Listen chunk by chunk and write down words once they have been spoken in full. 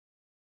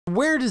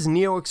Where does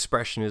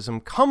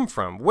Neo-Expressionism come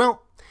from?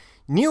 Well,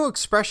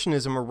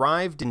 Neo-Expressionism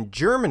arrived in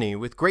Germany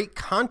with great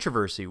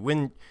controversy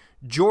when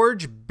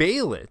George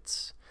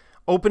Baylitz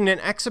opened an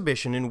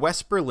exhibition in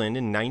West Berlin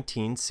in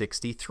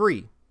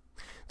 1963.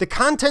 The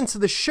contents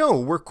of the show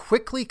were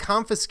quickly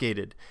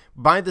confiscated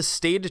by the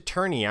state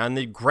attorney on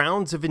the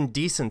grounds of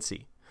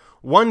indecency.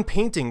 One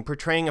painting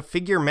portraying a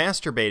figure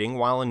masturbating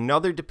while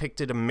another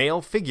depicted a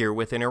male figure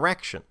with an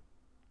erection.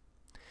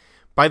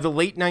 By the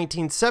late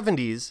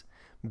 1970s,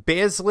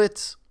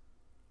 Baselitz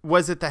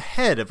was at the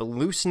head of a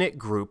loose-knit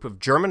group of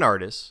German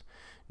artists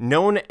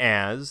known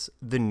as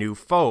the New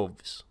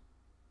Fauves.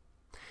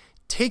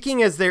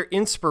 Taking as their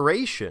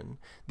inspiration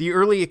the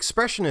early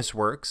expressionist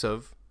works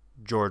of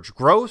George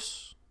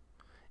Grosz,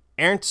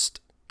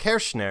 Ernst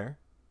Kirchner,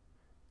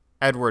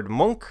 Edward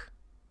Munch,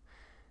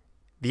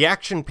 the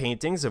action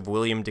paintings of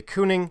William de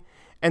Kooning,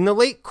 and the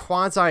late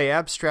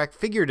quasi-abstract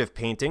figurative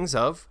paintings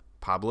of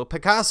Pablo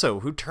Picasso,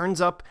 who turns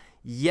up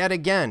yet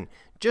again.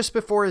 Just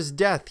before his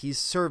death, he's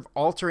sort of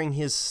altering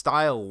his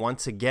style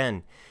once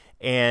again,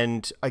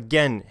 and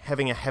again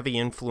having a heavy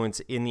influence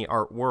in the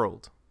art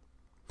world.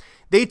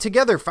 They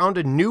together found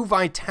a new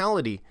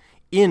vitality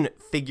in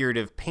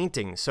figurative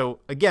painting. So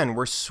again,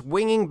 we're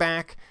swinging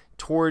back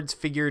towards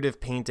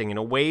figurative painting and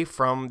away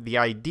from the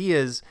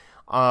ideas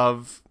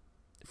of,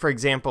 for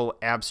example,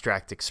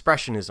 abstract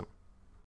expressionism.